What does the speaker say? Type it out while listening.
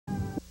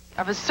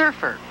of a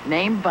surfer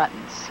named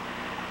Buttons.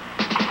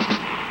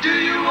 Do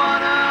you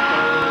wanna?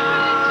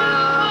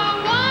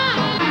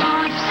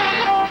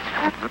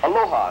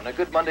 Aloha and a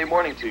good Monday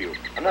morning to you.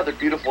 Another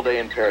beautiful day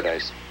in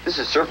paradise. This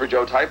is Surfer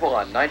Joe Typo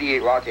on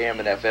 98 Rock AM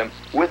and FM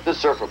with the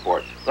Surf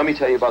Report. Let me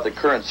tell you about the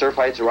current surf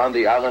heights around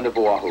the island of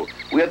Oahu.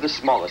 We have the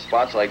smallest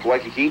spots like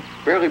Waikiki,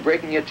 barely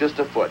breaking it just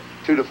a foot.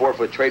 2 to 4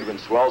 foot trade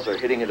wind swells are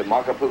hitting into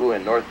Makapu'u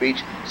and North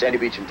Beach. Sandy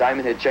Beach and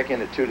Diamond Head check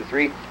in at 2 to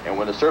 3. And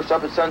when the surf's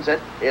up at sunset,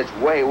 it's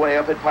way, way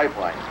up at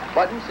Pipeline.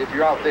 Buttons, if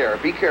you're out there,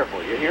 be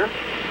careful, you hear?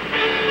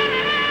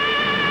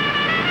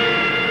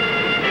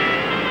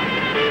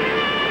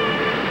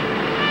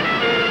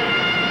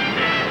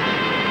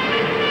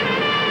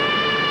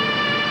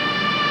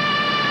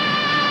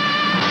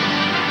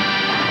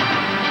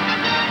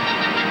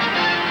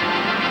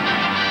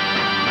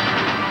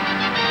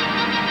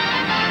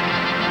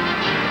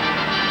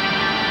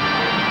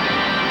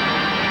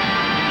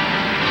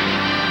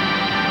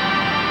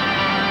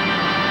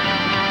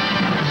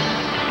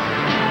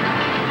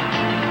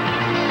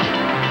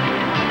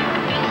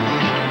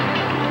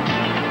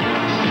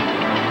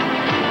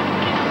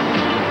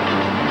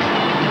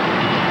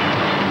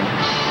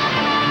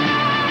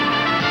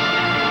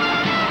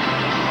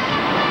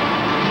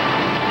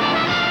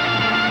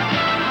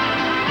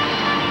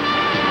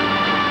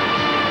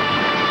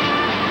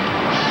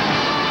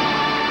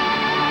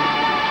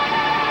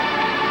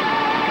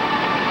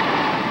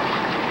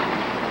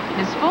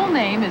 His full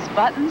name is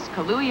Buttons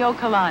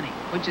Kaluhiokalani,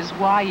 which is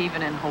why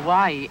even in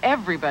Hawaii,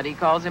 everybody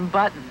calls him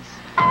Buttons.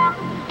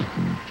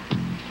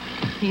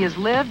 He has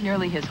lived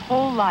nearly his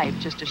whole life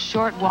just a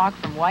short walk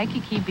from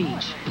Waikiki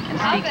Beach and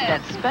speaks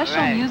that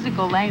special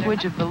musical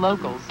language of the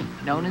locals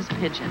known as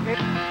Pidgin. What's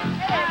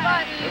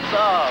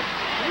up?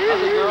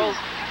 How's the girls?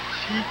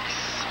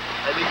 Cheeks.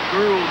 I mean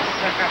grooves.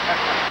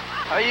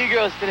 How are you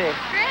girls today?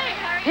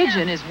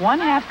 Pidgin is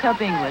 1/2 cup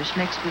English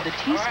mixed with a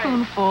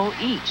teaspoonful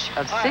each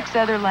of 6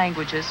 other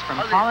languages from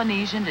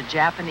Polynesian to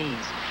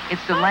Japanese.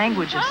 It's the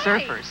language of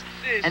surfers,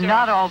 and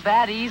not all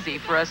that easy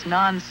for us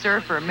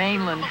non-surfer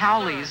mainland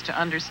howlies to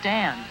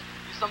understand.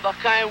 Some of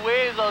the kind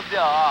waves out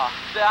there.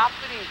 They're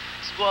happening.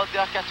 Let's go out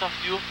there, catch a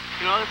few.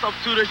 You know, some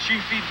 2 to 3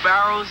 feet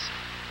barrels.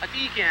 I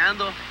think you can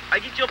handle. I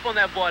get you up on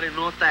that board in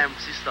no time,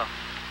 sister.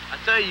 I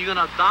tell you, you're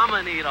gonna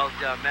dominate out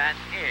there, man.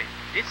 Hey,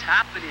 it's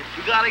happening.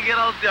 You gotta get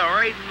out there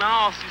right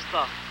now,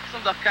 sister.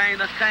 Some of the kind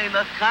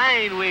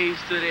waves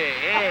today,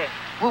 hey.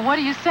 Well, what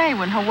do you say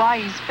when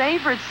Hawaii's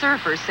favorite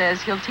surfer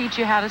says he'll teach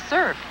you how to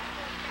surf?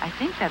 I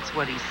think that's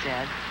what he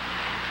said.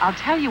 I'll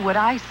tell you what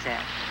I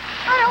said.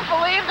 I don't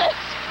believe this.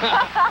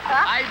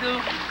 I do.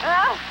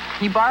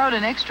 He borrowed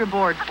an extra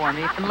board for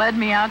me and led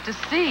me out to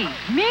sea.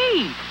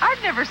 Me!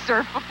 I've never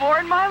surfed before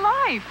in my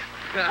life.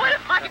 What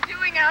am I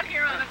doing out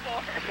here on the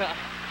board?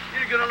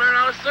 You're gonna learn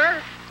how to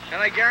surf,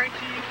 and I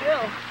guarantee you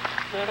will.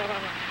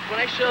 When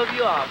I shove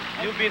you off,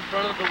 you'll be in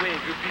front of the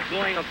wave. You'll be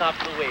going on top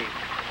of the wave.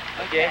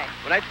 Okay?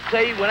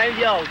 When I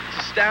yell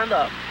to stand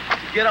up,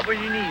 to get up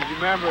on your knees,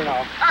 remember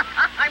now.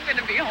 I'm going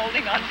to be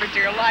holding on for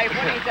dear life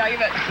when he tell you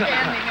about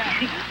standing up.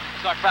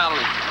 Start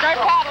paddling. Start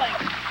paddling.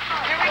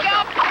 Here we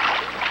go.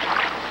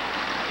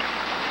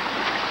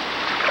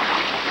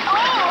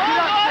 Get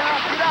up, Sarah,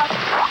 get up.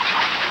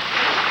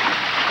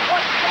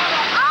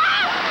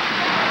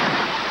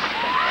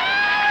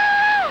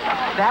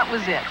 That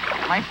was it.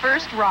 My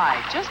first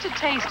ride. Just a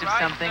taste of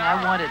something I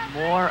wanted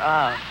more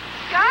of.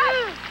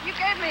 God, you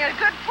gave me a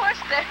good push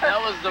there. That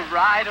was the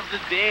ride of the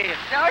day.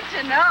 Don't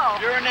you know?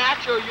 You're a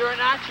natural, you're a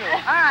natural.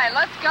 All right,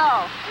 let's go.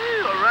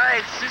 All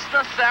right,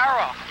 Sister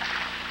Sarah.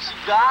 She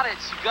got it,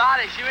 she got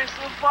it. She went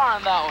so far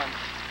on that one.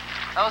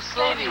 That was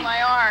so Saving neat.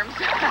 my arms.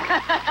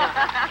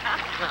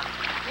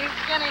 These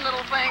skinny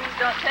little things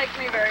don't take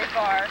me very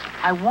far.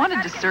 I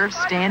wanted to surf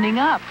standing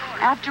up.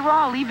 After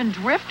all, even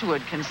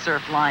driftwood can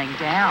surf lying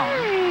down.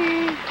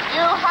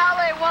 You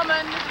Halle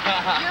woman,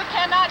 you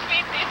cannot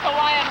beat these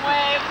Hawaiian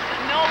waves.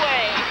 No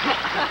way.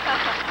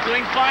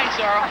 Doing fine,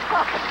 Sarah.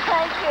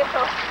 Thank you.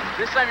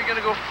 This time you're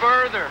gonna go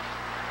further.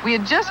 We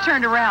had just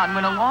turned around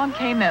when along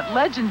came that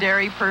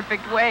legendary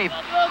perfect wave.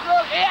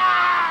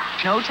 Yeah!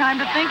 No time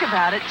to think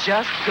about it,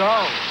 just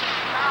go.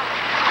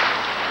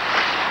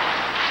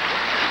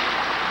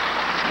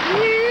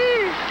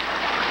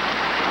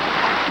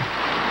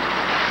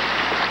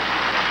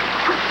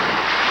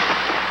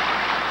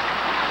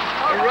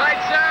 All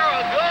right,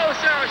 Sarah, go,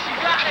 Sarah, she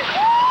got it. I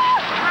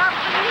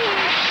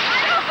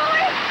don't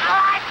believe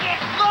I can.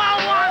 Go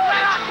on,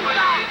 let us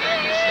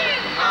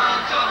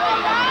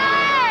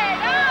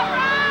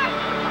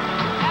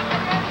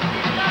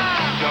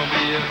Don't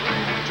be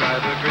afraid to try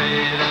the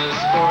greatest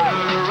sport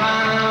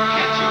around.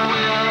 Get your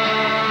way.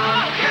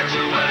 Get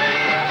your way.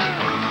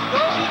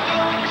 You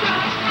don't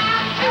just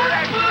have to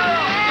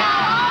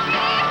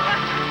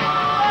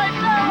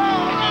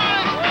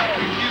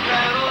You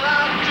paddle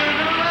out, turn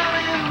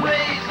around and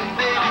waves, and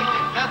baby,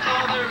 that's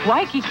all there is.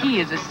 Waikiki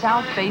is a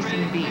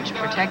south-facing beach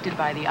protected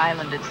by the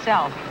island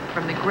itself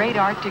from the great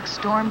Arctic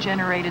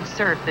storm-generated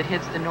surf that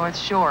hits the North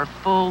Shore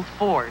full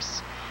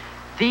force.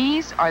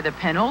 These are the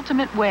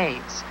penultimate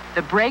waves,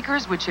 the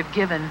breakers which have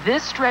given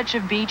this stretch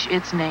of beach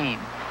its name,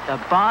 the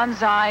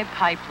Bonsai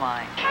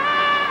Pipeline.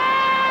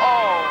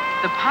 Oh!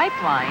 The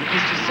pipeline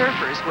is to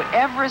surfers what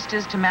Everest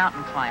is to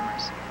mountain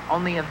climbers.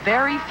 Only a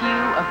very few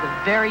of the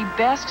very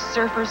best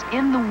surfers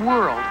in the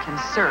world can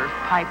surf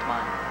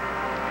pipeline.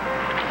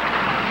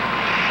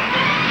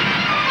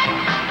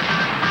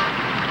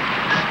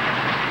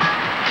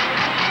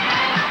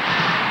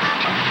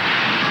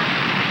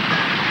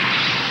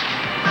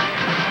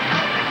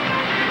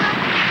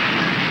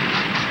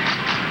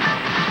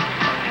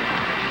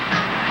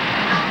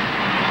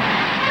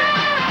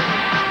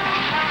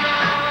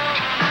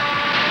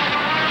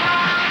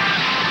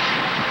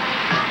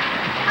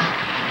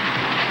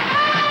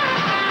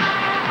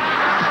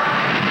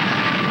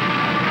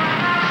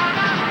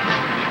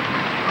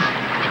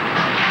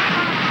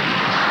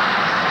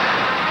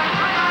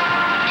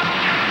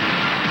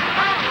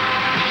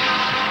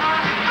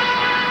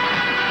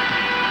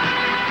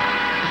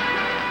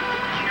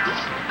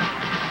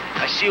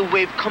 See a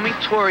wave coming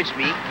towards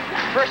me.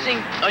 First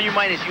thing on your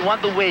mind is you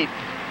want the wave.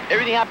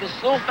 Everything happens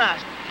so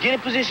fast. Get in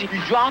position,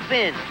 you drop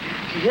in,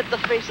 you hit the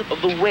face of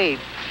the wave.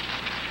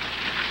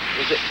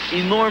 There's an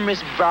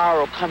enormous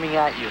barrel coming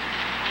at you.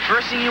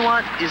 First thing you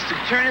want is to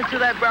turn into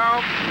that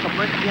barrel, come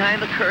right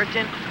behind the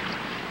curtain.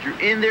 You're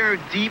in there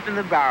deep in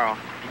the barrel.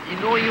 You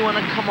know you want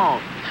to come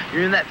out.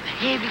 You're in that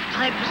heavy,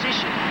 tight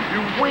position.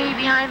 You're way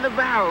behind the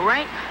barrel,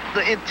 right?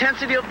 The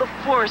intensity of the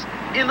force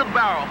in the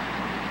barrel.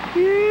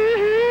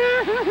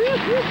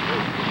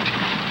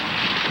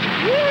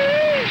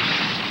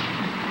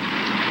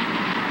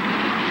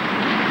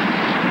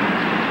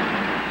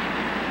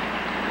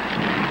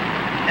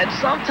 And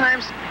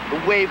sometimes the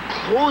wave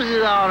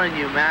closes out on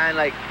you, man.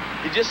 Like,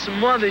 it just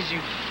smothers you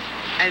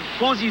and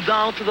pulls you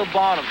down to the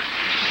bottom.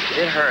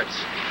 It hurts.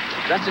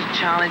 That's a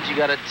challenge you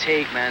gotta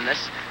take, man.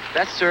 That's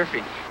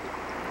surfing.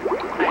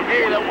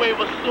 Hey, that wave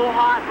was so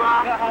hot,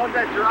 bro. How was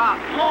that drop?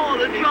 Oh,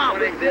 the drop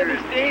is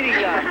devastating,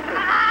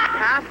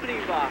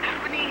 happening, bro.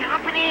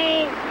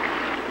 Happening.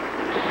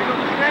 Here goes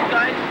the snake,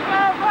 guys.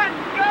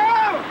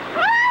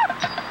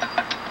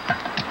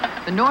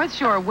 The North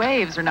Shore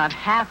waves are not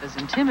half as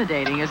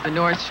intimidating as the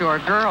North Shore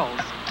girls.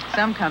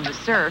 Some come to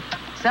surf,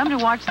 some to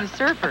watch the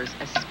surfers,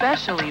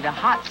 especially the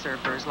hot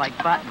surfers like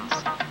Buttons.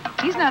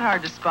 He's not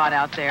hard to spot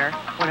out there.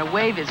 When a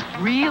wave is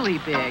really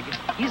big,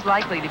 he's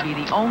likely to be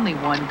the only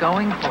one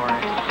going for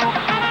it.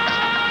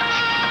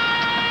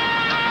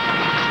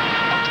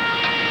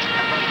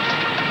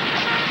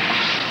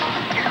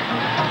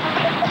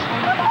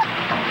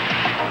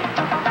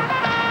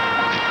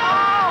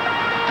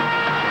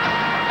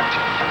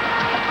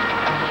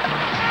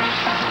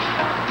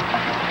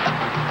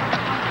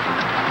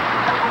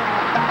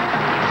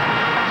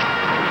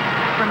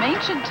 From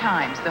ancient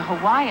times, the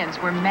Hawaiians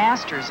were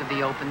masters of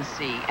the open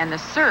sea, and the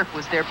surf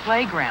was their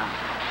playground.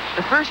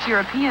 The first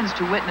Europeans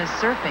to witness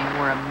surfing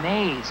were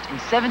amazed. In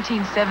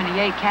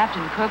 1778,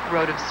 Captain Cook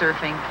wrote of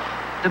surfing,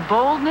 "The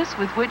boldness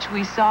with which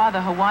we saw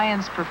the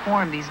Hawaiians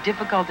perform these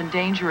difficult and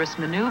dangerous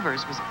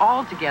maneuvers was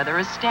altogether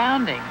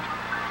astounding."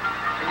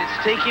 And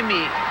it's taken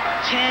me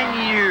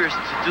 10 years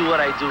to do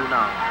what I do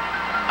now.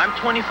 I'm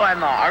 25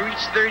 now. I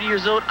reach 30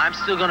 years old, I'm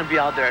still going to be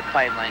out there at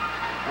Pipeline,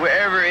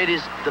 wherever it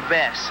is the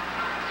best,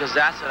 because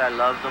that's what I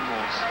love the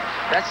most.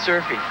 That's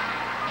surfing.